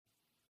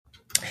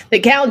The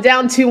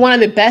countdown to one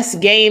of the best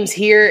games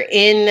here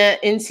in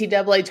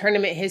NCAA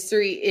tournament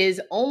history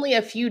is only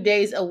a few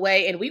days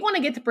away, and we want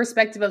to get the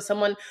perspective of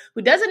someone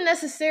who doesn't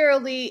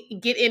necessarily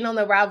get in on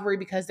the rivalry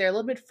because they're a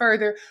little bit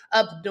further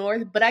up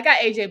north. But I got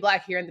AJ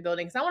Black here in the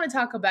building because I want to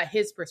talk about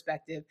his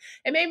perspective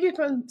and maybe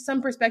from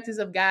some perspectives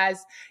of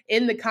guys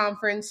in the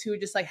conference who are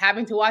just like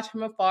having to watch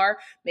from afar.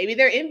 Maybe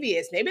they're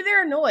envious, maybe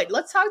they're annoyed.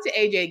 Let's talk to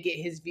AJ, get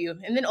his view,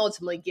 and then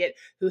ultimately get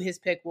who his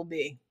pick will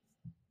be.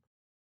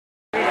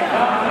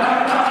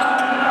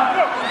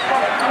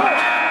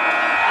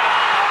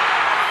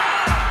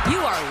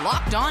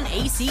 Locked On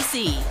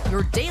ACC,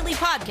 your daily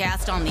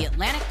podcast on the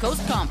Atlantic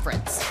Coast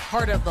Conference.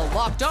 Part of the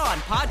Locked On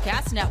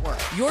Podcast Network,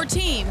 your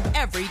team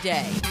every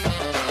day.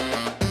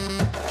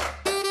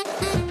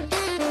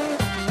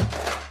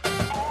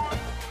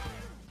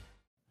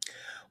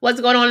 What's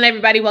going on,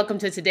 everybody? Welcome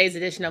to today's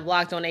edition of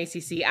Locked On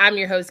ACC. I'm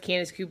your host,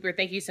 Candace Cooper.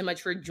 Thank you so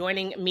much for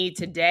joining me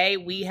today.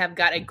 We have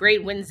got a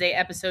great Wednesday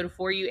episode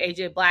for you.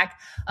 AJ Black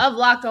of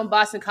Locked On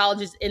Boston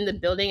College is in the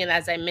building, and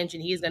as I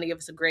mentioned, he's going to give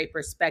us a great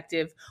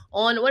perspective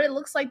on what it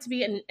looks like to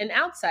be an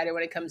outsider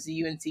when it comes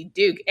to UNC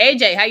Duke.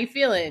 AJ, how you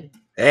feeling?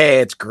 Hey,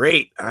 it's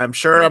great. I'm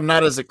sure I'm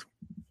not as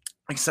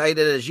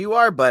excited as you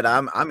are, but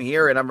I'm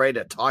here and I'm ready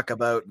to talk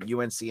about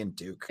UNC and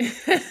Duke.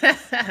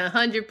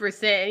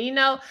 100%. And you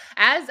know,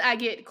 as I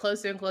get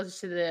closer and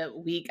closer to the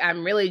week,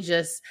 I'm really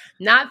just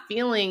not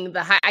feeling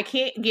the high. I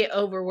can't get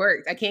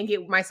overworked. I can't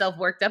get myself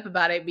worked up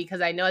about it because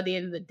I know at the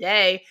end of the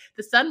day,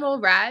 the sun will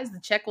rise, the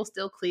check will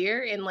still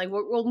clear, and like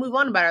we'll move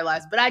on about our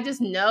lives. But I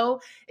just know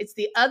it's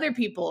the other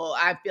people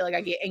I feel like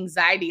I get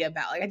anxiety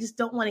about. Like I just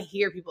don't want to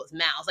hear people's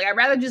mouths. Like I'd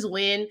rather just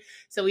win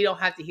so we don't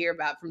have to hear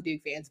about from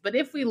Duke fans. But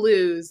if we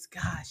lose,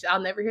 gosh, I'll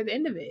never hear the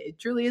end of it. It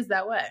truly is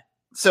that way.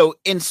 So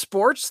in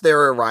sports,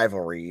 there are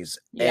rivalries,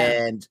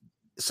 and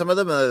some of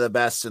them are the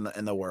best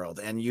in the world.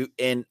 And you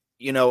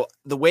know,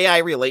 the way I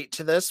relate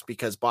to this,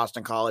 because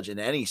Boston College in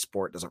any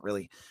sport doesn't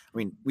really, I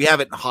mean, we have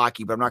it in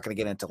hockey, but I'm not going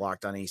to get into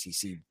Locked On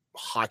ACC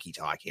hockey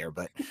talk here,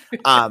 but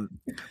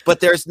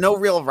there's no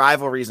real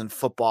rivalries in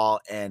football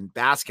and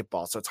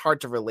basketball. So it's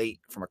hard to relate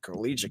from a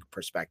collegiate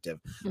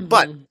perspective,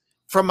 but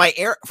from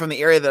the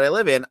area that I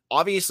live in,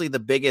 obviously the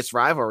biggest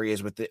rivalry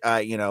is with the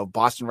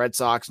Boston Red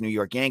Sox, New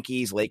York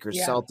Yankees, Lakers,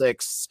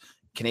 Celtics,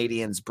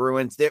 Canadians,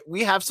 Bruins.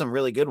 We have some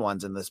really good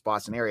ones in this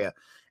Boston area,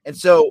 and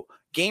so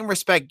game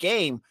respect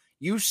game.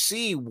 You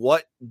see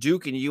what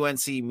Duke and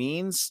UNC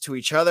means to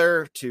each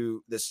other,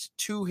 to this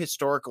two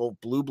historical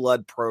blue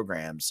blood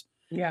programs,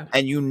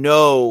 and you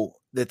know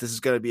that this is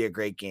going to be a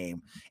great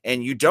game,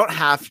 and you don't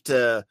have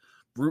to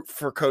root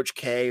for Coach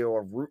K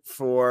or root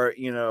for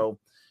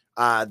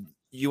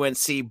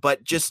UNC,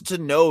 but just to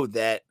know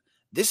that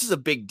this is a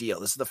big deal.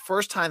 This is the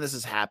first time this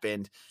has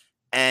happened.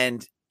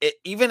 And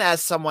even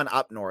as someone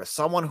up north,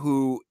 someone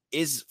who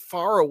is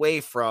far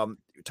away from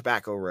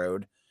Tobacco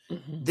Road,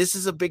 this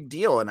is a big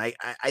deal. And I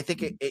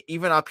think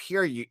even up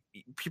here,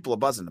 people are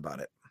buzzing about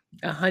it.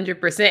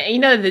 100%. You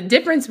know, the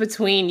difference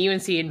between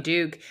UNC and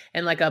Duke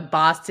and like a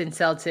Boston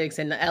Celtics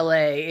and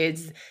LA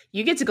is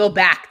you get to go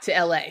back to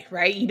LA,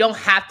 right? You don't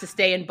have to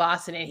stay in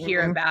Boston and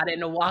hear about it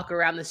and walk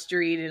around the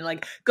street and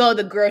like go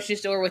to the grocery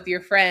store with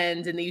your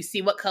friends and then you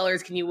see what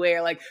colors can you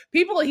wear. Like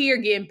people here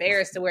get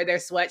embarrassed to wear their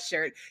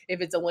sweatshirt if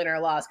it's a win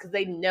or loss because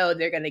they know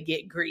they're going to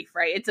get grief,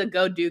 right? It's a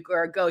go Duke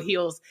or a go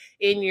Heels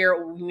in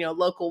your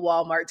local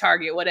Walmart,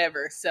 Target,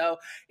 whatever. So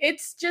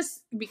it's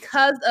just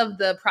because of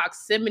the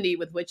proximity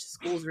with which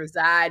schools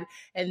reside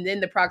and then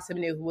the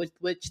proximity with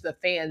which the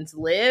fans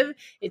live,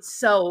 it's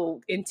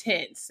so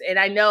intense. And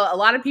I know a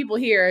lot of people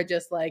here are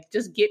just like,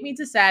 just get me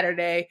to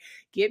Saturday,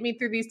 get me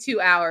through these 2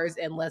 hours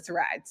and let's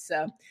ride.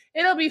 So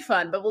it'll be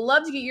fun, but we'll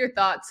love to get your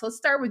thoughts. Let's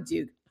start with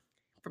Duke.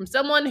 From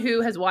someone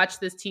who has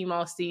watched this team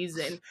all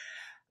season,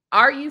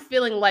 are you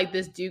feeling like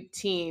this Duke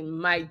team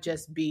might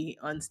just be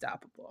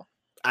unstoppable?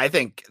 I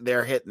think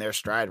they're hitting their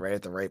stride right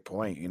at the right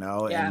point, and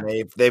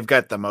they've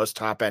got the most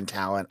top end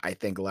talent, I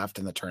think, left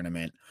in the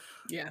tournament.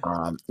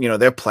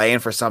 They're playing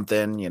for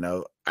something.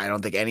 I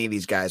don't think any of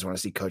these guys want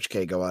to see Coach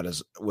K go out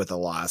with a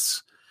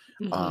loss.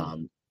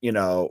 Pablo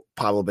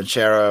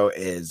Banchero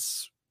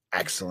is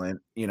excellent.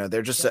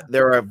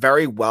 They're a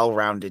very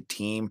well-rounded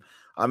team.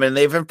 I mean,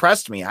 they've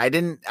impressed me. I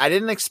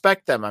didn't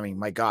expect them. I mean,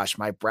 my gosh,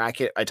 my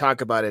bracket, I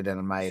talk about it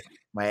in my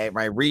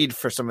read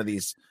for some of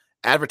these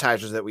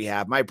advertisers that we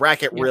have. My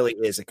bracket really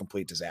is a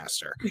complete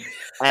disaster.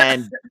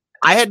 And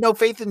I had no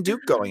faith in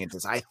Duke going into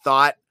this. I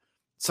thought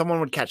someone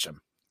would catch him.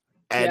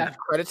 And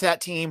credit to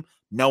that team,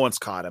 no one's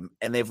caught him.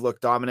 And they've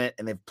looked dominant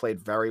and they've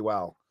played very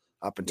well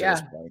up until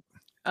this point.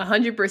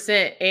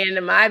 100%.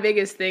 And my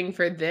biggest thing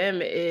for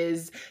them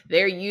is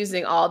they're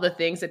using all the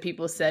things that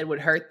people said would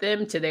hurt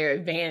them to their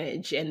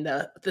advantage, and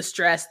the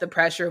stress, the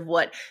pressure of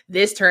what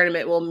this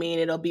tournament will mean.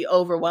 It'll be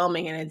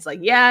overwhelming. And it's like,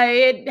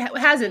 it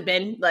hasn't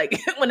been like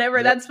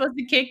whenever that's supposed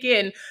to kick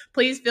in,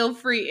 please feel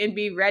free and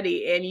be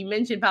ready. And you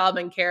mentioned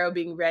Paolo Banchero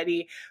being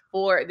ready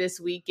for this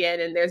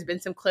weekend. And there's been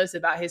some clips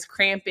about his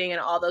cramping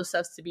and all those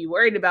stuffs to be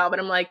worried about. But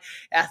I'm like,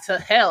 that's a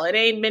hell. I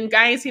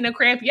ain't seen a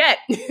cramp yet.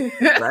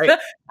 Right.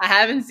 I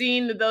haven't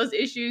seen those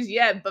issues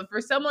yet. But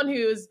for someone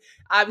who's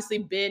obviously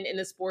been in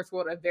the sports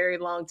world a very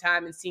long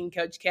time and seen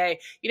Coach K,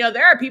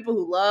 there are people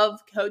who love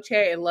Coach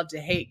K and love to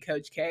hate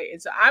Coach K.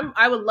 And so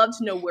I would love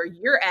to know where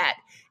you're at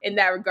in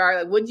that regard.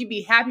 Like, would you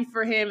be happy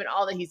for him and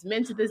all that he's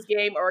meant to this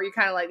game? Or are you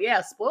kind of like,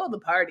 yeah, spoil the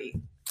party?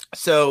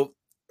 So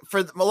for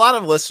a lot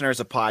of listeners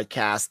of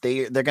podcasts,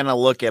 they're going to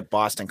look at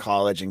Boston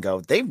College and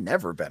go, they've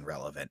never been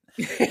relevant.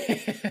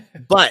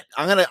 But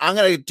I'm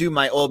going to do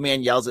my old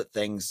man yells at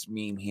things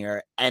meme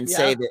here and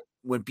say that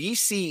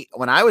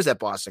when I was at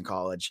Boston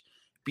College,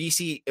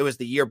 BC, it was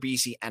the year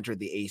BC entered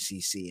the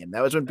ACC. And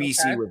that was when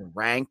BC was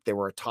ranked. They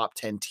were a top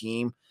 10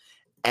 team.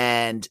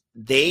 And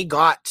they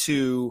got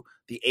to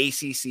the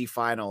ACC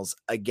finals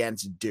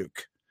against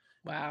Duke.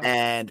 Wow.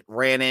 And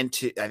ran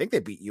into, I think they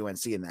beat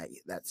UNC in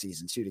that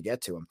season too to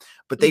get to them.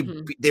 But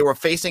they were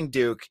facing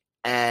Duke.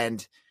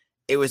 And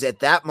it was at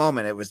that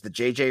moment, it was the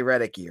JJ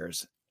Redick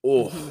years.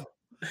 Oh,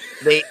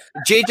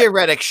 JJ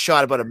Redick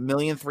shot about 1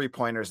 million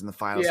 3-pointers in the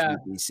finals for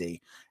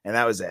BC. And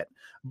that was it.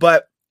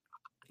 But,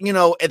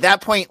 at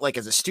that point, like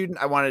as a student,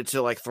 I wanted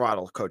to like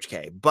throttle Coach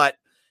K. But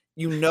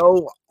I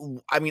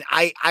mean,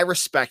 I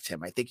respect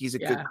him. I think he's a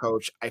good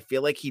coach. I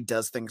feel like he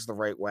does things the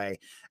right way.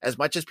 As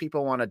much as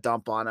people want to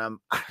dump on him,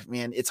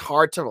 man, it's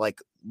hard to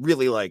like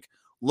really like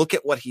look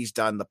at what he's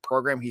done, the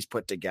program he's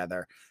put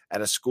together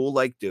at a school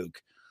like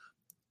Duke,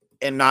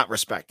 and not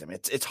respect him.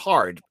 It's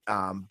hard.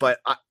 But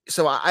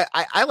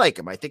I like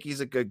him. I think he's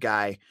a good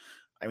guy.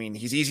 I mean,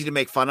 he's easy to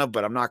make fun of,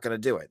 but I'm not going to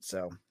do it.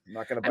 So I'm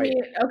not going to bite. I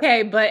mean,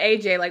 okay, but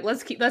AJ, like,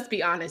 let's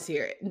be honest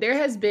here. There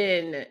has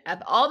been,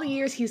 of all the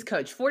years he's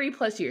coached, 40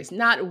 plus years,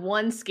 not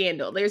one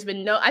scandal. There's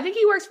been I think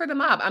he works for the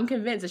mob. I'm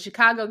convinced, a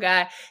Chicago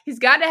guy. He's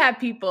got to have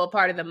people a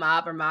part of the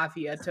mob or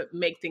mafia to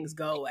make things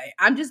go away.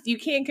 You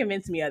can't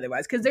convince me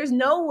otherwise, because there's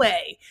no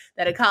way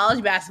that a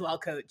college basketball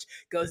coach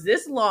goes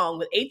this long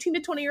with 18 to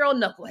 20-year-old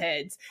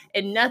knuckleheads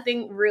and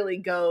nothing really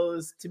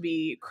goes to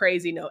be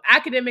crazy. No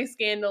academic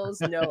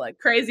scandals, no like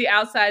crazy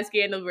outside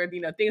scandals where,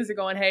 things are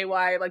going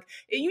haywire. Like,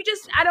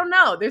 I don't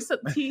know.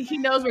 He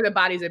knows where the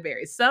bodies are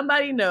buried.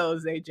 Somebody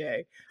knows,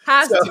 AJ.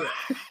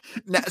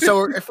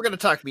 So if we're going to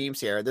talk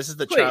memes here, this is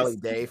the Charlie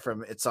Day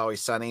from It's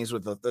Always Sunny's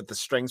with the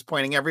strings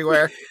pointing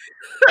everywhere.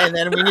 And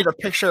then we need a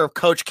picture of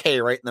Coach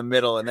K right in the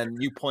middle and then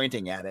you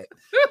pointing at it.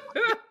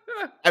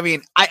 I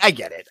mean, I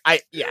get it.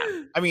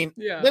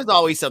 There's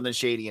always something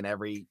shady in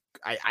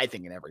I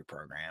think in every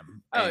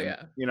program.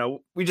 And,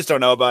 we just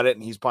don't know about it,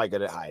 and he's probably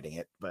good at hiding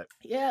it. But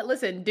yeah,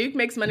 listen, Duke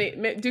makes money.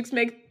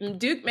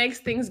 Duke makes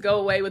things go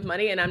away with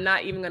money, and I'm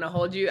not even going to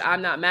hold you.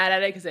 I'm not mad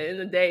at it, because at the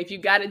end of the day, if you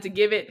got it to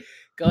give it,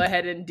 go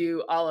ahead and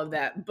do all of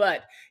that.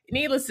 But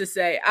needless to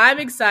say, I'm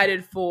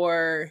excited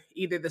for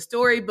either the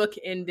storybook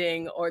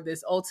ending or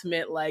this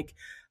ultimate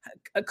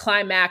a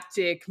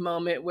climactic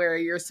moment where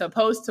you're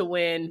supposed to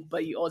win,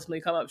 but you ultimately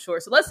come up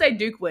short. So let's say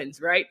Duke wins,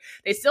 right?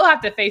 They still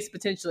have to face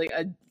potentially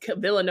a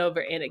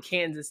Villanova and a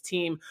Kansas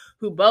team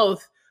who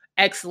both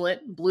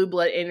excellent blue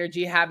blood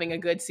energy, having a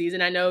good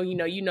season. I know,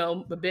 you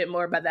know a bit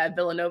more about that.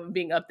 Villanova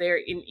being up there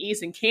in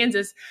East, and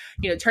Kansas,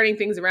 turning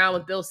things around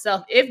with Bill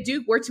Self. If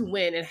Duke were to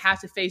win and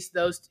have to face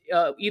those,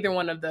 either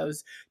one of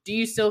those, do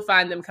you still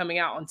find them coming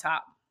out on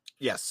top?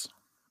 Yes.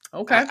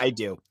 Okay. I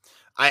do.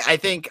 I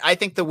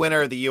think the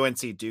winner of the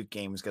UNC Duke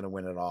game is going to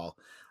win it all.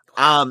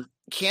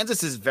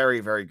 Kansas is very,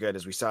 very good,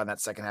 as we saw in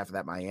that second half of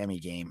that Miami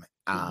game.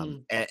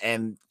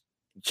 And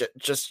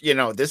just,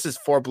 this is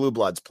 4 blue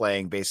bloods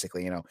playing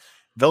basically,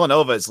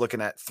 Villanova is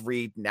looking at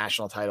 3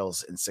 national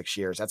titles in 6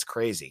 years. That's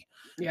crazy.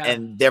 Yeah.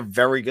 And they're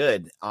very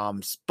good.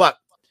 But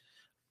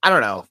I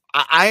don't know.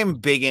 I am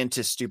big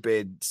into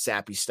stupid,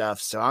 sappy stuff.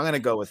 So I'm going to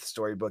go with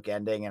storybook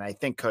ending. And I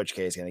think Coach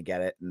K is going to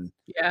get it. And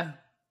yeah.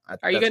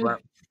 Are you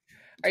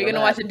going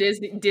to watch a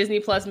Disney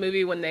Plus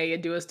movie when they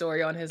do a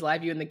story on his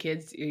life? You and the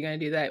kids, you're going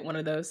to do that? One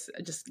of those?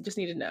 I just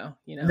need to know,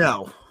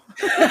 No.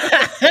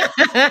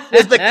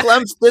 There's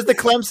the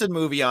Clemson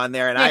movie on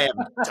there, and I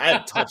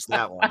haven't touched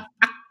that one.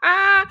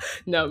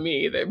 No,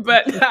 me either.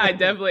 But I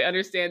definitely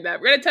understand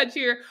that. We're going to touch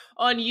here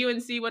on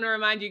UNC. Want to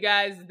remind you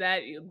guys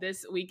that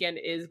this weekend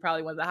is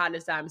probably one of the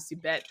hottest times to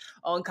bet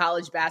on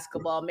college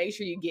basketball. Make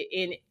sure you get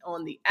in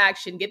on the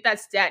action. Get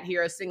that Stat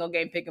Hero single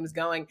game pick'ems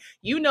going.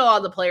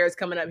 All the players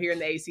coming up here in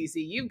the ACC.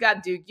 You've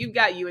got Duke, you've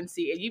got UNC,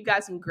 and you've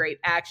got some great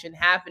action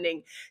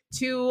happening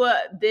to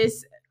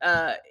this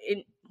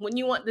when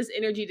you want this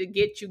energy to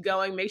get you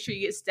going, make sure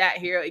you get Stat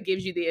Hero. It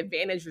gives you the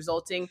advantage,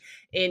 resulting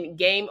in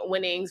game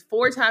winnings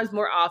 4 times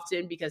more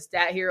often, because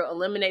Stat Hero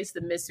eliminates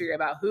the mystery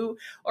about who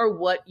or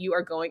what you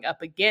are going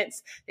up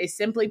against. They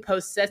simply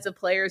post sets of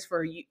players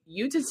for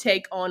you to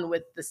take on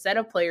with the set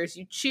of players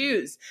you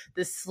choose.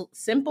 The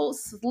simple,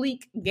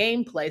 sleek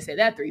gameplay, say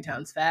that 3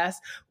 times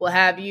fast, will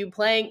have you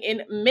playing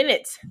in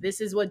minutes.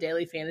 This is what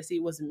daily fantasy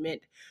was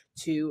meant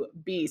to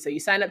be. So you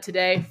sign up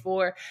today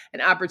for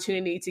an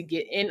opportunity to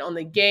get in on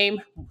the game.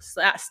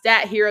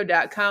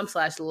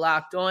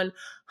 StatHero.com/locked on.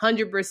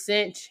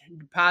 100%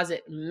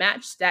 deposit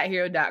match.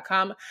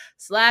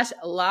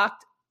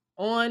 StatHero.com/locked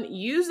on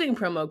using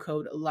promo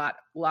code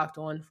locked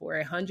on for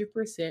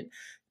 100%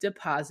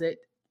 deposit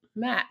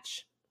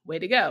match. Way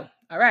to go.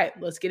 All right,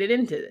 let's get it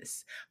into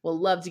this. We'll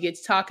love to get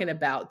to talking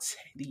about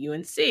the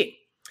UNC.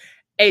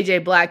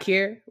 AJ Black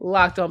here,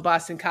 Locked on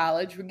Boston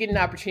College. We're getting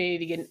an opportunity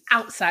to get an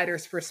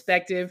outsider's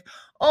perspective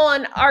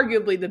on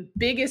arguably the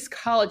biggest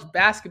college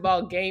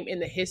basketball game in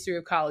the history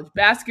of college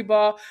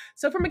basketball.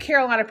 So from a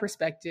Carolina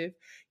perspective,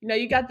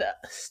 you got the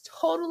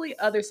totally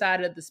other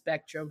side of the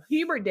spectrum.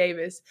 Hubert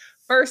Davis,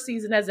 first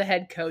season as a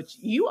head coach.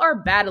 You are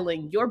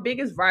battling your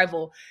biggest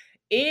rival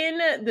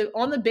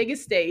on the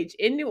biggest stage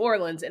in New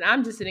Orleans, and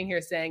I'm just sitting here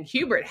saying,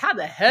 Hubert, how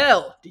the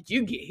hell did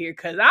you get here?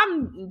 Because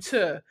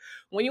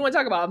when you want to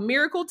talk about a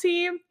miracle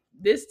team,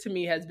 this to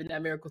me has been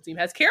that miracle team.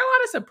 Has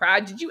Carolina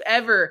surprised? Did you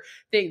ever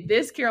think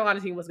this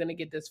Carolina team was going to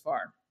get this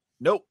far?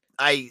 Nope.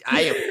 I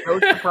am so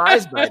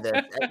surprised by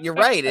this. You're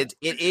right. It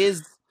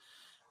is.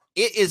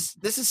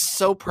 This is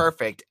so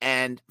perfect.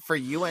 And for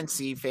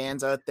UNC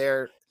fans out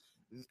there,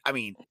 I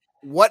mean,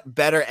 what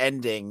better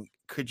ending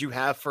could you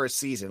have for a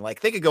season?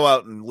 Like, they could go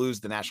out and lose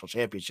the national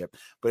championship,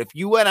 but if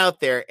you went out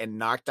there and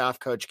knocked off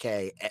Coach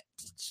K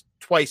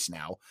twice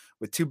now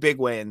with 2 big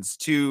wins,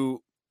 the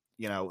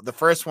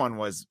first one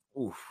was,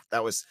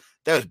 that was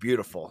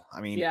beautiful.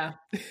 I mean, yeah,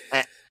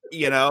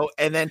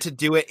 and then to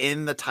do it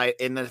in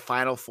the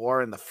Final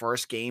Four in the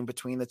first game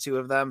between the two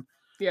of them.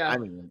 Yeah. I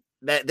mean,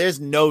 there's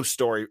no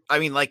story. I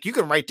mean, like, you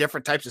can write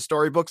different types of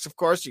storybooks. Of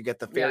course, you get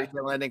the fairy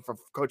tale ending from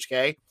Coach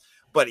K,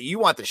 but you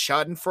want the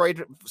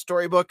Schadenfreude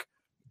storybook,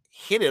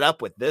 hit it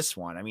up with this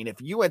one. I mean,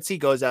 if UNC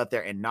goes out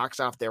there and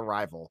knocks off their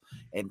rival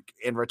and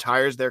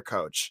retires their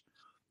coach,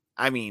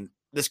 I mean,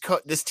 this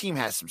team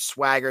has some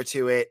swagger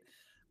to it.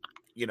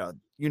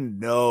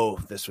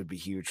 This would be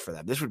huge for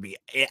them. This would be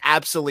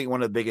absolutely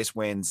one of the biggest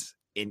wins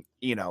in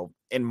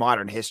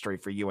modern history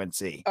for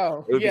UNC.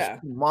 Oh, it would be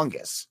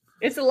humongous.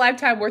 It's a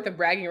lifetime worth of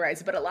bragging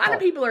rights. But a lot of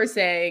people are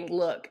saying,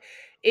 look,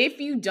 if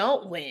you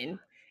don't win,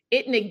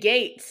 it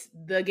negates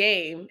the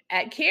game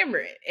at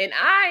Cameron. And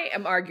I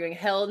am arguing,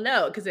 hell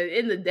no, because at the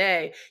end of the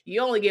day, you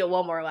only get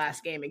one more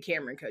last game in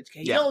Cameron, Coach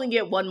K. You only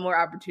get one more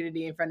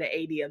opportunity in front of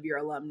 80 of your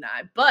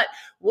alumni. But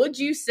would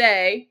you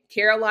say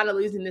Carolina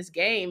losing this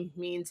game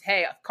means,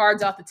 hey,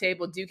 cards off the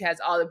table, Duke has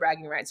all the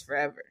bragging rights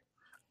forever?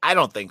 I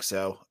don't think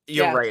so.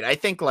 You're right. I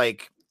think,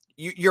 like,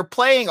 you're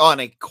playing on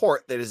a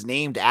court that is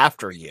named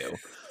after you,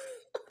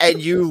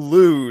 and you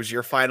lose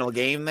your final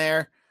game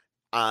there.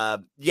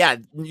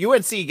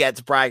 UNC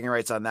gets bragging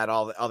rights on that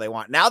all they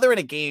want. Now they're in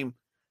a game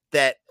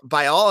that,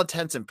 by all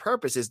intents and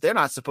purposes, they're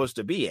not supposed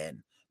to be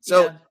in.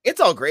 So it's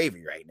all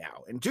gravy right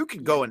now. And Duke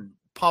can go and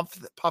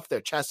puff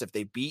their chest if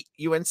they beat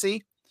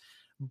UNC.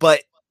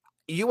 But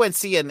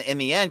UNC in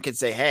the end could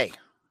say, hey,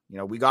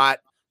 we got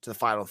to the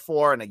Final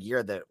Four in a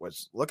year that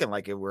was looking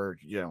like it were,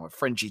 a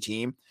fringy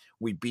team.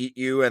 We beat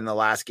you in the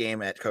last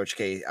game at Coach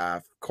K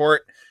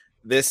court.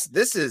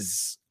 This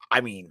is,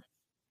 I mean,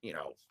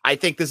 I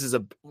think this is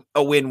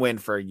a win-win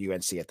for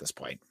UNC at this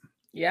point.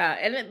 Yeah,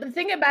 and the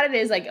thing about it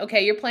is, like,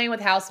 okay, you're playing with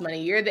house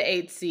money. You're the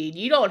 8th seed.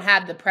 You don't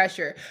have the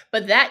pressure,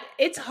 but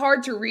it's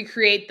hard to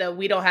recreate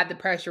we don't have the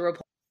pressure. We're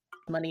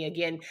money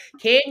again,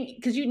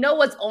 because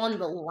what's on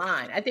the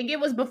line. I think it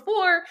was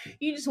before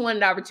you just wanted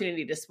an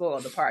opportunity to spoil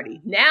the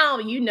party. Now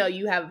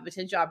you have a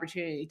potential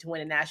opportunity to win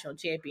a national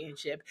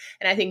championship,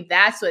 and I think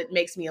that's what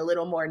makes me a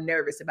little more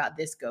nervous about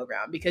this go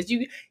round, because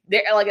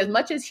as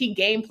much as he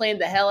game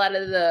planned the hell out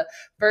of the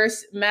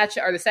first match,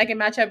 or the second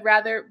matchup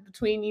rather,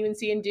 between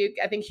UNC and Duke,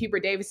 I think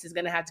Hubert Davis is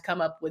going to have to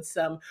come up with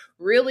some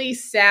really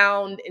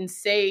sound and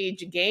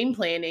sage game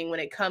planning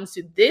when it comes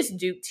to this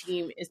Duke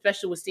team,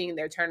 especially with seeing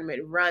their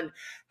tournament run.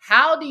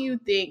 How do you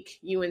think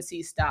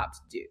UNC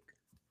stops Duke?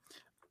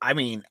 I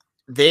mean,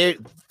 they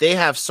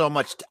have so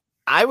much.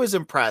 I was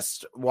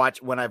impressed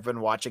when I've been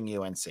watching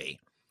UNC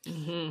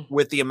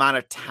with the amount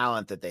of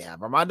talent that they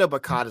have. Armando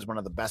Bacot is one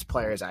of the best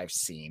players I've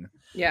seen.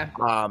 Yeah.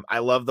 I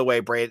love the way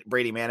Brady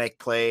Manek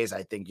plays.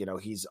 I think,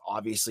 he's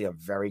obviously a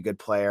very good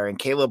player. And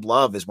Caleb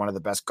Love is one of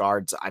the best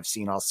guards I've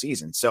seen all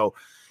season. So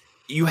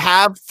you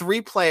have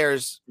 3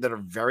 players that are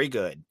very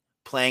good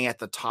playing at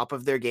the top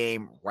of their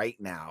game right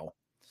now.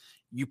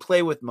 You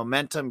play with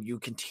momentum, you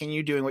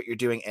continue doing what you're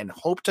doing, and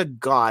hope to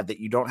God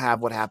that you don't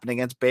have what happened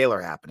against Baylor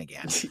happen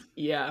again.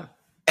 Yeah.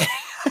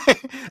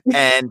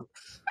 and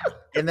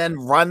then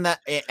run that,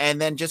 and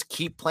then just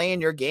keep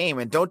playing your game,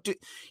 and don't do,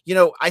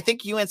 I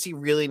think UNC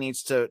really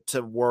needs to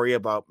worry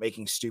about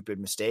making stupid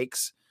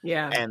mistakes.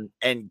 Yeah.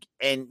 And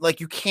like,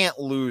 you can't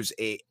lose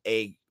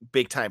a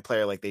big time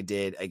player like they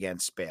did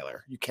against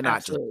Baylor. You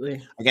cannot do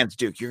against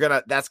Duke.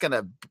 That's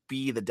gonna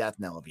be the death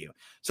knell of you.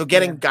 So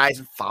getting guys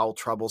in foul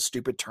trouble,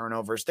 stupid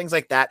turnovers, things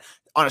like that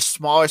on a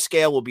smaller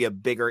scale will be a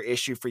bigger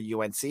issue for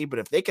UNC. But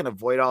if they can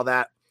avoid all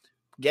that,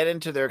 get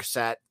into their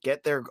set,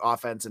 get their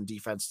offense and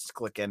defense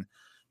clicking,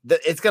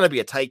 it's going to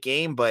be a tight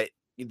game, but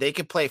they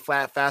can play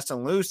flat, fast,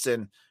 and loose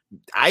and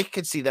I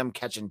could see them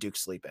catching Duke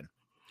sleeping.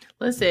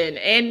 Listen,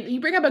 and you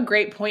bring up a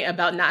great point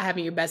about not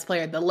having your best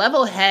player. The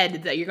level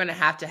head that you're going to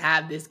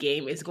have this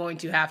game is going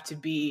to have to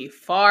be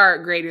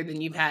far greater than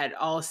you've had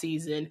all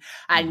season.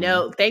 I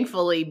know,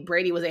 thankfully,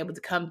 Brady was able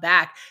to come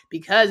back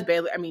because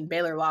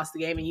Baylor lost the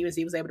game and UNC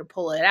was able to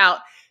pull it out.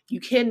 You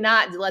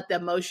cannot let the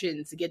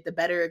emotions get the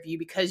better of you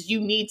because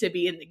you need to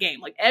be in the game.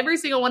 Like every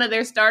single one of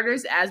their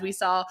starters, as we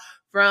saw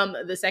from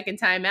the second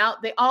time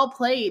out, they all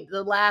played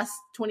the last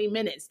 20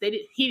 minutes.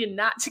 He did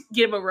not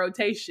give a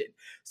rotation.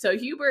 So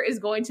Hubert is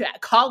going to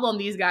call on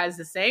these guys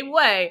the same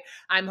way.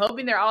 I'm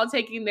hoping they're all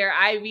taking their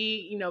IV,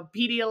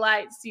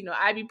 Pedialytes,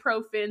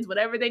 ibuprofens,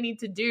 whatever they need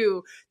to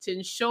do to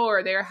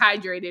ensure they're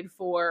hydrated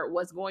for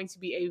what's going to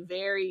be a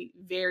very,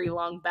 very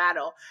long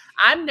battle.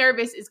 I'm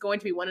nervous it's going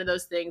to be one of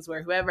those things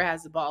where whoever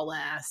has the ball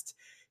last,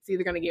 it's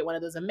either going to get one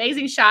of those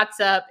amazing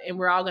shots up and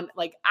we're all going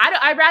to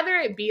I'd rather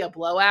it be a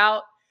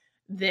blowout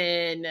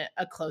than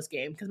a close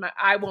game because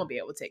I won't be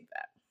able to take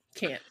that.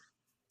 Can't.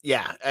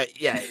 Yeah.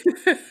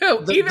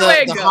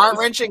 The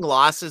heart-wrenching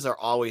losses are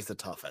always the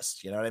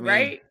toughest. You know what I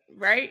mean?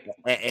 Right.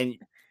 And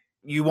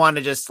you want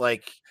to just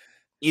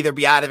either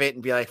be out of it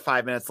and be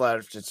 5 minutes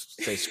left, just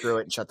say screw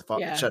it and shut the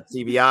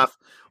TV off,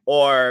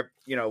 or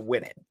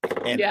win it.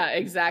 Yeah,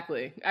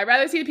 exactly. I'd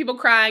rather see the people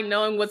crying,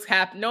 knowing what's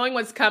happening, knowing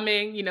what's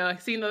coming,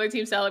 seeing the other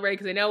team celebrate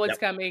because they know what's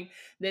coming,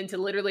 than to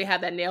literally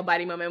have that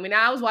nail-biting moment.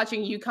 I was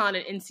watching UConn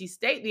and NC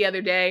State the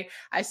other day,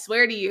 I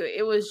swear to you,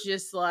 it was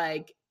just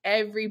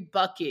every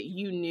bucket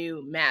you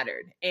knew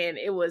mattered. And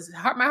it was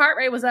my heart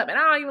rate was up. And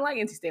I don't even like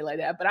NC State like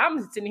that, but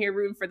I'm sitting here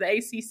rooting for the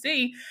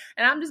ACC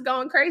and I'm just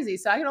going crazy.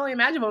 So I can only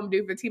imagine what I'm going to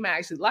do for the team I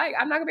actually like.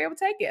 I'm not going to be able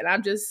to take it.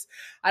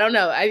 I don't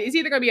know. It's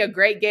either going to be a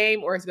great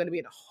game or it's going to be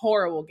a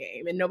horrible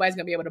game and nobody's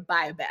going to be able to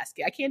buy a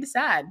basket. I can't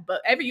decide.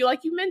 But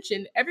like you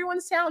mentioned,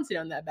 everyone's talented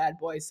on that bad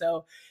boy.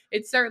 So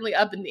it's certainly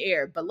up in the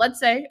air. But let's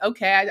say,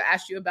 okay, I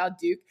asked you about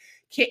Duke.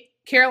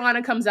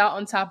 Carolina comes out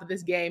on top of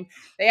this game.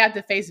 They have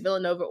to face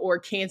Villanova or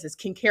Kansas.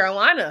 Can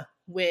Carolina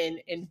win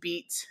and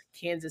beat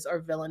Kansas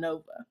or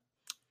Villanova?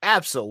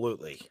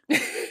 Absolutely.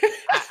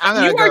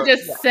 You are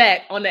just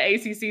set on the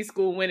ACC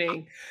school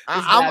winning.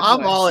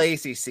 I'm all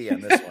ACC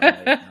on this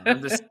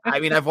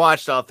one. I've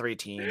watched all three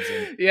teams.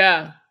 And,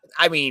 yeah.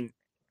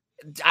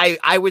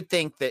 I would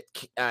think that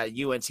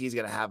UNC is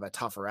going to have a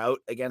tougher out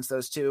against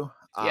those two.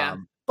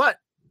 But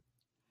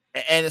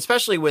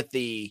especially with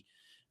the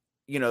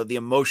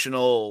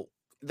emotional,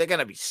 they're going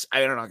to be,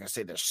 I'm not going to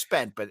say they're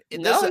spent, but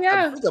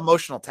the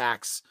emotional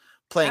tax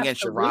playing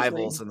against your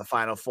rivals in the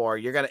Final Four.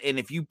 And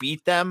if you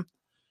beat them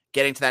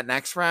getting to that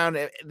next round,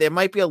 there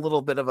might be a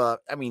little bit of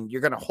you're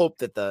going to hope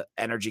that the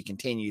energy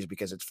continues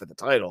because it's for the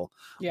title,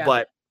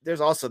 but there's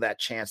also that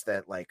chance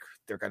that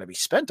they're going to be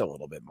spent a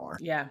little bit more.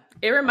 Yeah.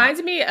 It reminds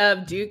me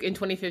of Duke in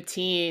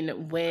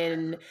 2015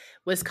 when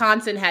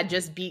Wisconsin had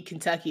just beat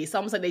Kentucky. It's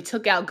almost like they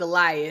took out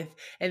Goliath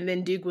and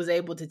then Duke was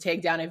able to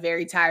take down a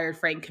very tired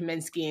Frank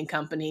Kaminsky and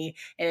company,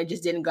 and it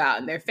just didn't go out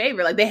in their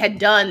favor. They had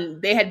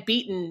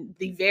beaten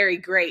the very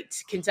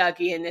great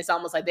Kentucky, and it's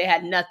almost like they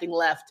had nothing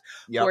left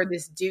for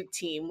this Duke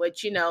team,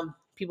 which,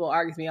 people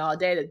argue with me all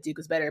day that Duke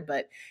was better,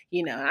 but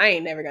I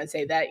ain't never going to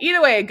say that.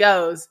 Either way it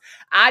goes,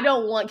 I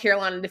don't want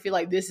Carolina to feel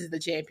like this is the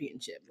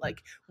championship.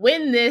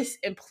 Win this,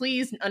 and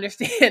please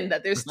understand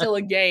that there's still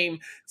a game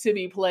to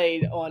be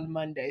played on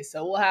Monday.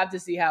 So we'll have to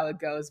see how it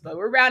goes. But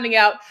we're rounding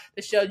out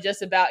the show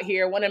just about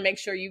here. I want to make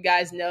sure you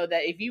guys know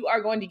that if you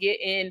are going to get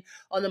in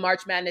on the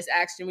March Madness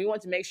action, we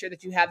want to make sure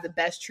that you have the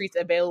best treats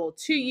available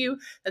to you.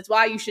 That's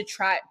why you should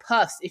try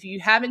Puffs. If you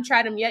haven't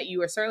tried them yet,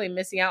 you are certainly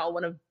missing out on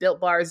one of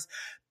Built Bar's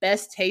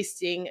best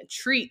tasting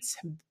treats.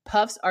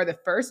 Puffs are the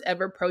first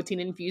ever protein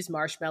infused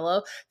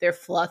marshmallow. They're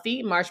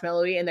fluffy,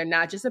 marshmallowy, and they're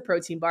not just a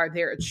protein bar,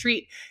 they're a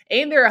treat.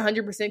 And they're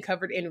 100%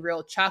 covered in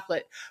real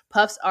chocolate.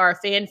 Puffs are a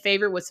fan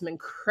favorite with some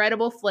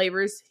incredible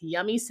flavors: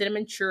 yummy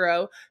cinnamon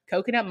churro,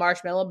 coconut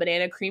marshmallow,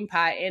 banana cream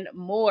pie, and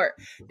more.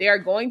 They are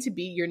going to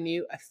be your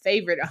new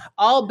favorite.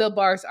 All Built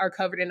Bars are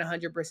covered in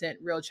 100%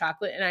 real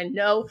chocolate, and I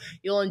know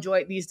you'll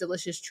enjoy these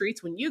delicious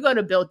treats when you go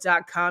to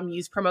Built.com.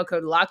 Use promo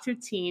code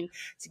LOCK15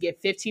 to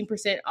get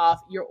 15%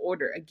 off your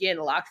order. Again,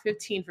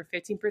 LOCK15 for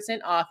 15%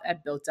 off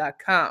at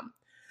Built.com.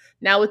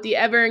 Now, with the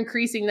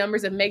ever-increasing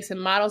numbers of makes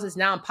and models, it's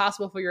now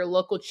impossible for your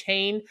local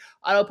chain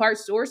auto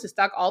parts stores to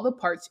stock all the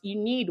parts you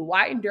need.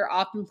 Why endure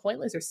often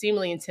pointless or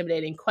seemingly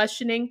intimidating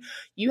questioning?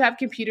 You have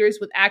computers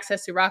with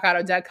access to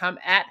RockAuto.com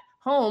at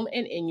home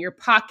and in your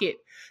pocket.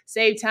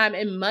 Save time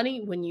and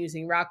money when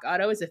using Rock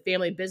Auto. It's a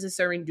family business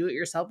serving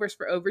do-it-yourselfers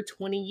for over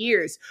 20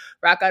 years.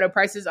 Rock Auto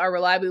prices are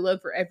reliably low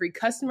for every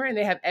customer, and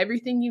they have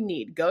everything you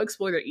need. Go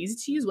explore their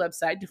easy-to-use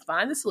website to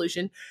find the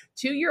solution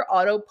to your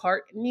auto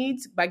part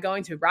needs by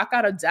going to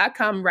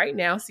rockauto.com right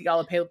now. See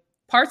all the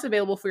parts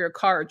available for your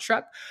car or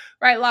truck.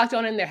 Right, locked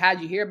on in there.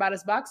 How'd you hear about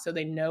us box so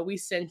they know we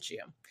sent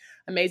you.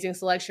 Amazing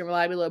selection,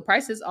 reliably low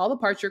prices, all the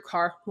parts your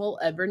car will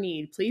ever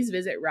need. Please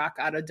visit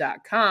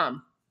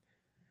rockauto.com.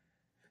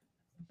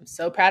 I'm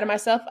so proud of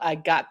myself. I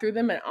got through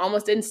them and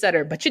almost didn't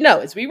stutter. But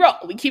as we roll,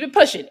 we keep it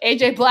pushing.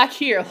 AJ Black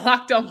here,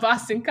 Locked On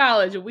Boston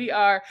College. We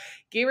are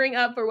gearing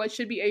up for what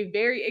should be a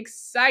very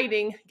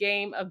exciting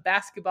game of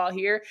basketball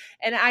here.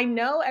 And I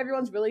know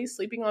everyone's really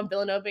sleeping on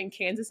Villanova and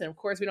Kansas. And of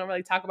course, we don't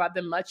really talk about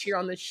them much here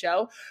on this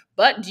show.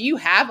 But do you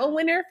have a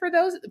winner for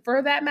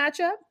that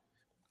matchup?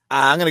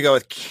 I'm going to go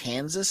with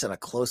Kansas in a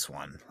close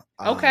one.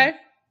 Okay.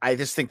 I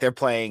just think they're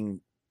playing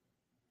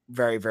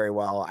very, very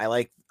well. I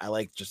like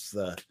just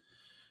the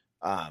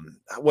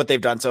what they've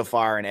done so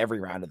far in every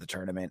round of the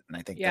tournament, and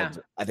I think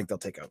they'll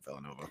take out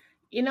Villanova.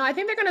 I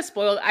think they're going to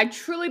spoil. I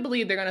truly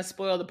believe they're going to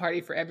spoil the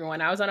party for everyone.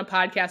 I was on a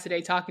podcast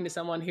today talking to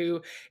someone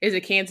who is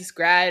a Kansas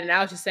grad, and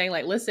I was just saying,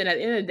 like, listen, at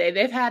the end of the day,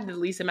 they've had the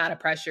least amount of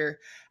pressure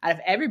out of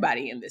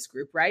everybody in this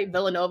group, right?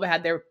 Villanova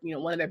had their,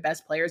 one of their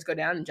best players go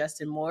down, and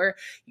Justin Moore.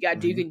 You got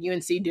Duke and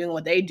UNC doing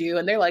what they do,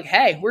 and they're like,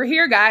 hey, we're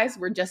here, guys.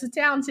 We're just as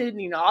talented.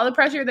 All the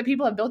pressure that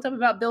people have built up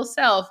about Bill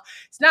Self,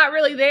 it's not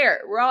really there.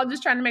 We're all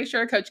just trying to make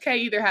sure Coach K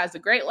either has a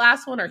great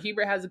last one or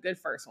Hubert has a good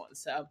first one.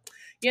 So,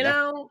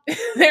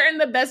 they're in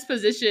the best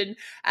position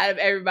out of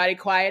everybody,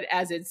 quiet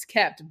as it's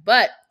kept.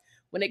 But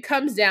when it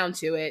comes down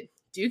to it,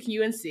 Duke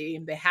UNC,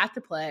 they have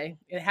to play.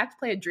 They have to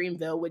play at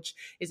Dreamville, which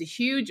is a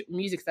huge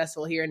music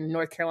festival here in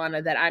North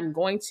Carolina that I'm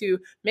going to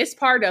miss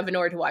part of in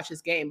order to watch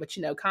this game. But,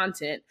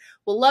 content.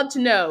 We'll love to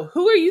know,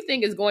 who do you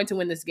think is going to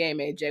win this game,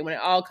 AJ, when it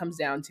all comes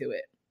down to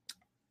it?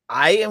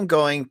 I am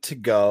going to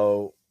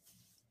go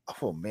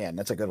 – oh, man,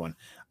 that's a good one.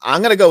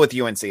 I'm going to go with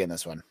UNC in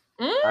this one.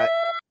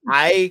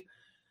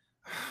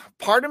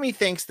 Part of me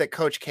thinks that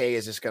Coach K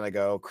is just going to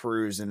go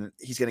cruise and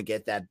he's going to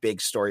get that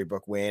big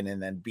storybook win and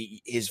then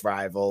beat his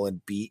rival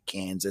and beat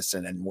Kansas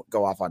and then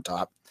go off on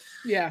top.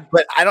 Yeah.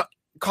 But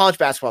college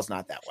basketball is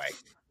not that way.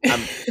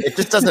 It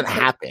just doesn't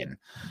happen.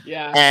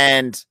 Yeah.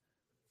 And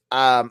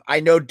I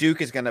know Duke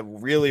is going to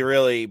really,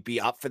 really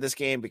be up for this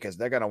game because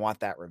they're going to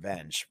want that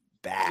revenge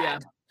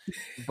bad. Yeah.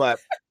 But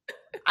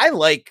I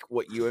like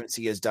what UNC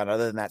has done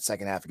other than that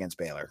second half against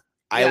Baylor.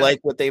 I like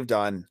what they've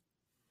done.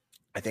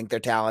 I think they're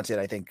talented.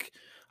 I think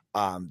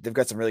they've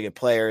got some really good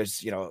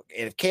players, and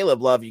if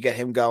Caleb Love, you get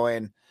him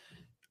going,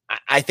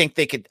 I think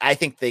they could. I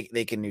think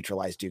they can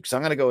neutralize Duke. So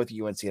I'm going to go with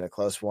UNC in a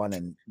close one,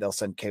 and they'll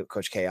send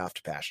Coach K off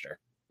to pasture.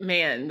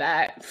 Man,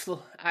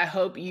 I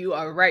hope you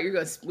are right.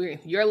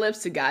 Your lips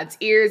to God's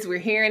ears. We're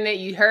hearing it.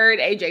 You heard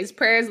AJ's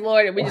prayers,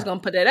 Lord, and we're just gonna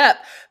put it up.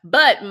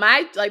 But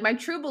my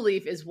true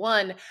belief is,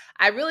 one,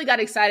 I really got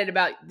excited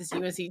about this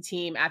UNC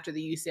team after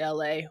the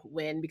UCLA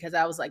win because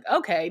I was like,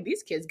 okay,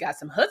 these kids got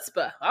some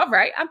chutzpah. All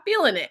right, I'm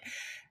feeling it.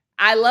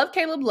 I love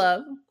Caleb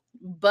Love,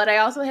 but I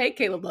also hate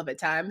Caleb Love at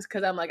times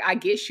because I'm like, I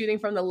get shooting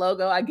from the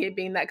logo. I get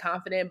being that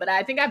confident, but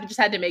I think I've just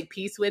had to make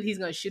peace with he's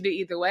going to shoot it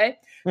either way.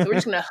 So we're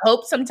just going to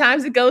hope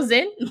sometimes it goes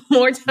in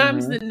more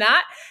times than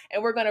not,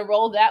 and we're going to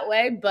roll that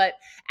way. But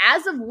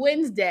as of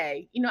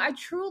Wednesday, I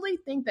truly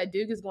think that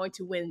Duke is going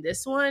to win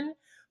this one,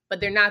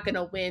 but they're not going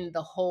to win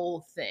the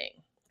whole thing.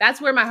 That's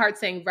where my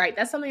heart's saying right.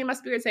 That's something in my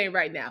spirit saying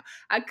right now.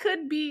 I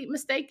could be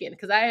mistaken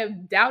because I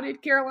have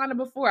doubted Carolina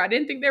before. I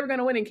didn't think they were going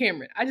to win in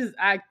Cameron.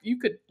 You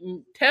could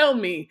tell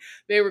me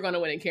they were going to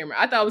win in Cameron.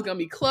 I thought it was going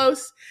to be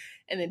close,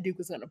 and then Duke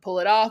was going to pull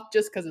it off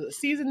just because of the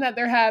season that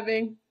they're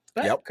having.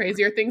 But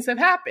crazier things have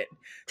happened.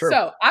 True.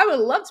 So I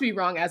would love to be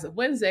wrong as of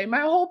Wednesday. My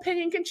whole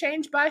opinion can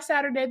change by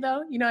Saturday,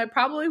 though. It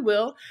probably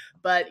will.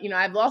 But,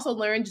 I've also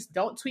learned just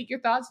don't tweet your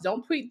thoughts.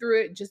 Don't tweet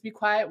through it. Just be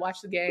quiet.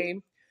 Watch the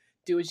game.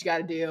 Do what you got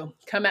to do.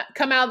 Come out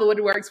of the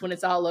woodworks when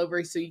it's all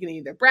over so you can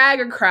either brag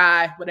or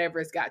cry, whatever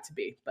it's got to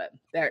be. But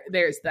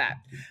there's that.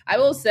 I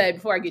will say,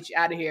 before I get you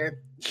out of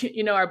here,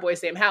 our boy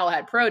Sam Howell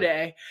had pro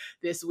day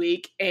this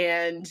week,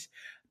 and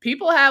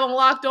people have him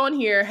locked on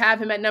here, have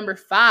him at number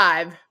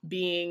 5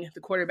 being the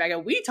quarterback.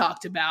 And we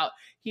talked about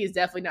he is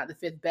definitely not the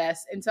 5th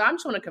best. And so I'm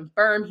just want to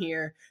confirm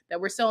here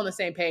that we're still on the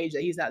same page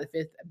that he's not the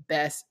 5th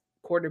best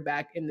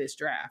quarterback in this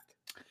draft.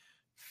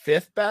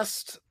 5th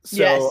best? So,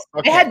 yes.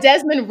 Okay. They had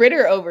Desmond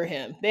Ridder over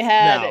him. They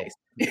had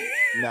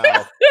No.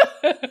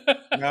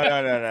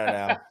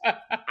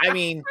 I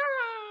mean,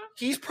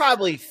 he's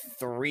probably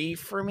 3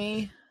 for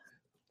me.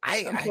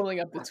 I'm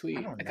pulling up the tweet.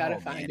 I gotta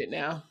find it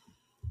now.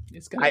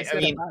 It's gonna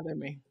bother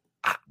me.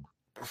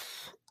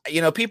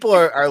 People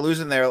are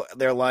losing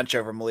their lunch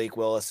over Malik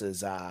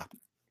Willis's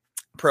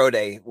pro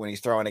day when he's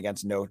throwing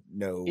against no.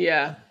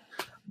 Yeah.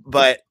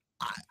 But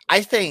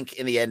I think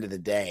in the end of the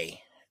day,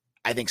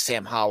 I think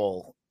Sam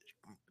Howell,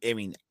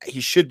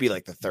 he should be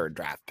like the 3rd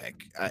draft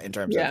pick in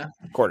terms of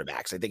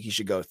quarterbacks. I think he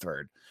should go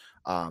 3rd.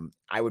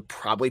 I would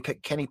probably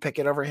pick Kenny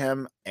Pickett over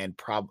him, and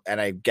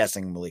I'm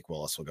guessing Malik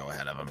Willis will go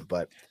ahead of him.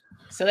 But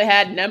so they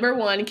had number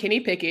 1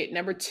 Kenny Pickett,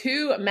 number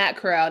 2 Matt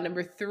Corral,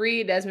 number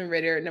 3 Desmond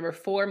Ridder, number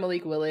 4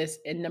 Malik Willis,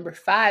 and number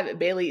 5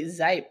 Bailey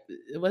Zepp.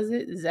 Was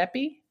it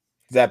Zeppy?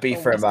 Zeppy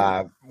from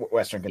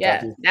Western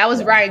Kentucky. Yeah, that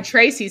was Ryan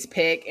Tracy's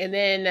pick, and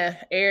then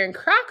Aaron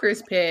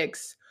Crocker's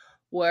picks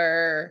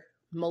were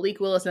Malik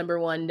Willis, number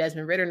 1,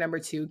 Desmond Ridder, number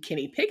 2,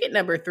 Kenny Pickett,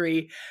 number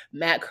 3,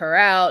 Matt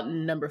Corral,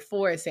 number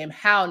 4, Sam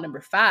Howell,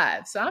 number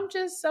 5. So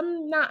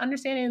I'm not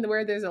understanding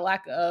where there's a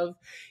lack of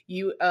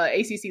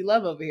ACC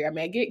love over here. I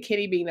mean, I get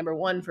Kenny being number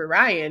 1 for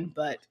Ryan,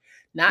 but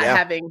not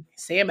having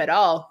Sam at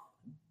all.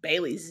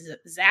 Bailey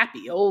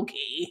Zappi,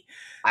 okay.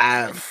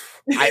 I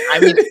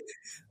mean,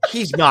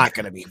 he's not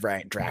going to be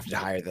drafted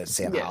higher than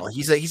Sam Howell.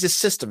 He's a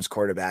systems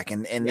quarterback,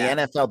 and the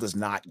NFL does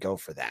not go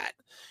for that.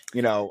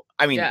 You know,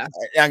 I mean, I'm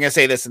going to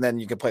say this, and then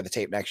you can play the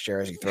tape next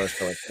year as he throws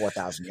for like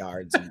 4,000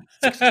 yards and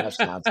 6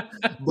 touchdowns.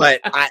 But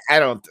I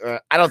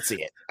don't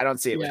see it. I don't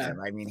see it with him.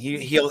 I mean,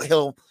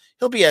 he'll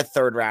be a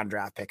 3rd round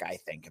draft pick, I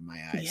think, in my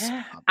eyes.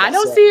 Yeah, I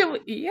don't see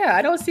it. Yeah,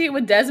 I don't see it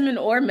with Desmond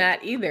or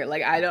Matt either.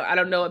 Like, I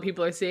don't know what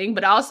people are seeing,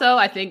 but also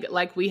I think,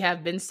 like we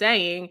have been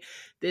saying,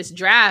 this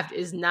draft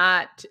is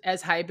not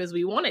as hype as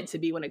we want it to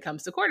be when it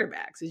comes to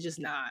quarterbacks. It's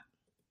just not.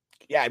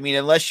 Yeah, I mean,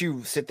 unless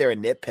you sit there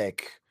and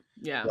nitpick.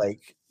 Yeah.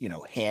 Like, you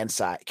know, hand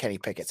size, Kenny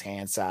Pickett's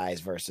hand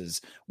size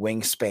versus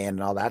wingspan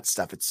and all that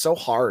stuff. It's so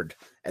hard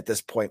at this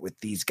point with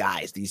these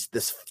guys,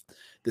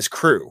 this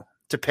crew,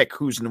 to pick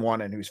who's in 1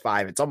 and who's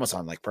 5. It's almost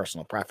on like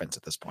personal preference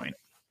at this point.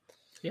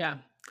 Yeah.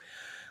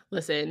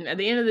 Listen, at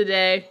the end of the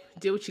day,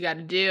 do what you got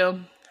to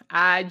do.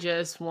 I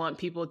just want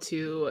people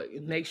to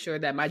make sure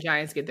that my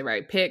Giants get the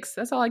right picks.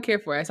 That's all I care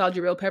for. I saw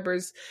Jabril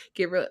Peppers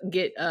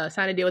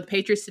sign a deal with the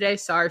Patriots today.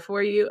 Sorry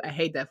for you. I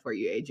hate that for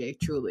you, AJ,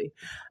 truly.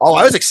 Oh,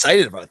 I was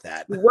excited about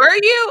that. Were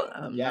you?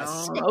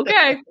 Yes. No.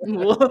 Okay.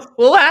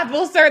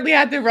 We'll certainly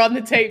have to run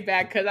the tape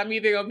back, because I'm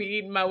either going to be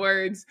eating my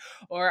words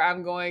or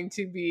I'm going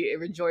to be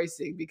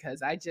rejoicing, because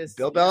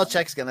Bill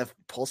Belichick's going to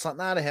pull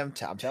something out of him.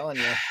 I'm telling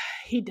you.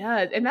 He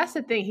does. And that's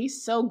the thing.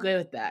 He's so good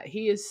with that.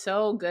 He is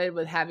so good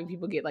with having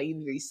people get like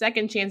either these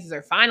second chances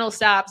or final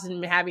stops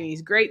and having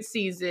these great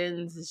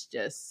seasons. It's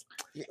just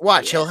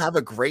watch. He'll have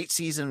a great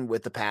season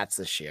with the Pats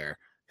this year.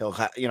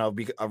 He'll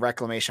be a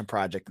reclamation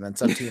project, and then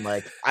some team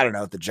like, I don't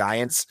know, the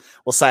Giants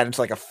will sign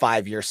into like a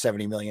 5-year,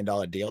 $70 million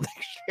deal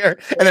next year,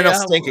 and then he'll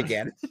stink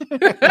again.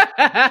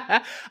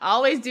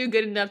 Always do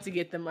good enough to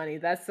get the money.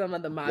 That's some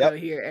of the motto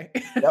here.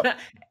 Yep.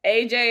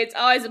 AJ, it's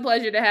always a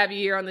pleasure to have you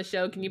here on the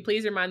show. Can you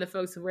please remind the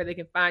folks of where they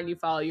can find you,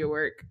 follow your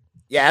work?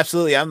 Yeah,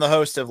 absolutely. I'm the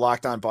host of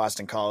Locked On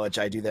Boston College.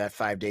 I do that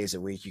 5 days a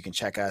week. You can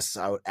check us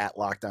out at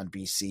Locked On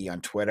BC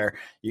on Twitter.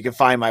 You can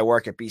find my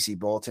work at BC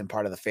Bulletin,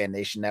 part of the Fan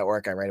Nation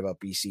Network. I write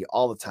about BC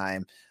all the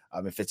time.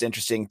 If it's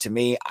interesting to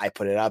me, I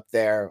put it up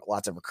there.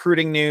 Lots of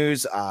recruiting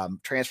news,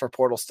 transfer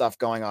portal stuff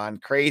going on.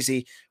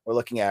 Crazy. We're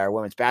looking at our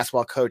women's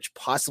basketball coach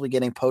possibly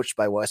getting poached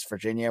by West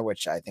Virginia,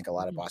 which I think a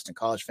lot of Boston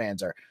College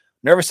fans are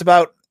nervous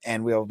about.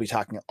 And we'll be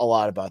talking a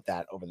lot about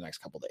that over the next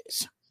couple of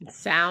days.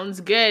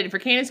 Sounds good. For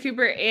Candace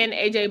Cooper and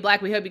AJ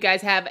Black, we hope you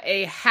guys have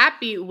a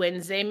happy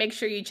Wednesday. Make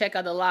sure you check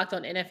out the Locked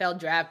On NFL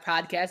Draft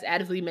podcast.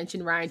 As we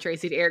mentioned, Ryan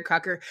Tracy and Eric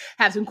Crocker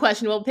have some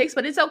questionable picks,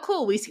 but it's so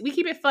cool. We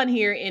keep it fun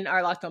here in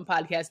our Locked On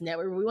Podcast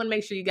Network. We want to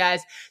make sure you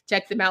guys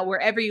check them out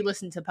wherever you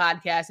listen to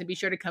podcasts, and be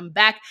sure to come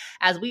back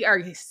as we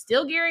are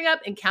still gearing up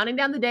and counting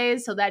down the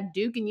days so that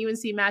Duke and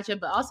UNC matchup,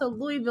 but also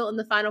Louisville in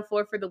the Final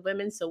Four for the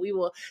women. So we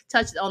will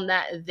touch on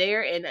that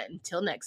there. And until next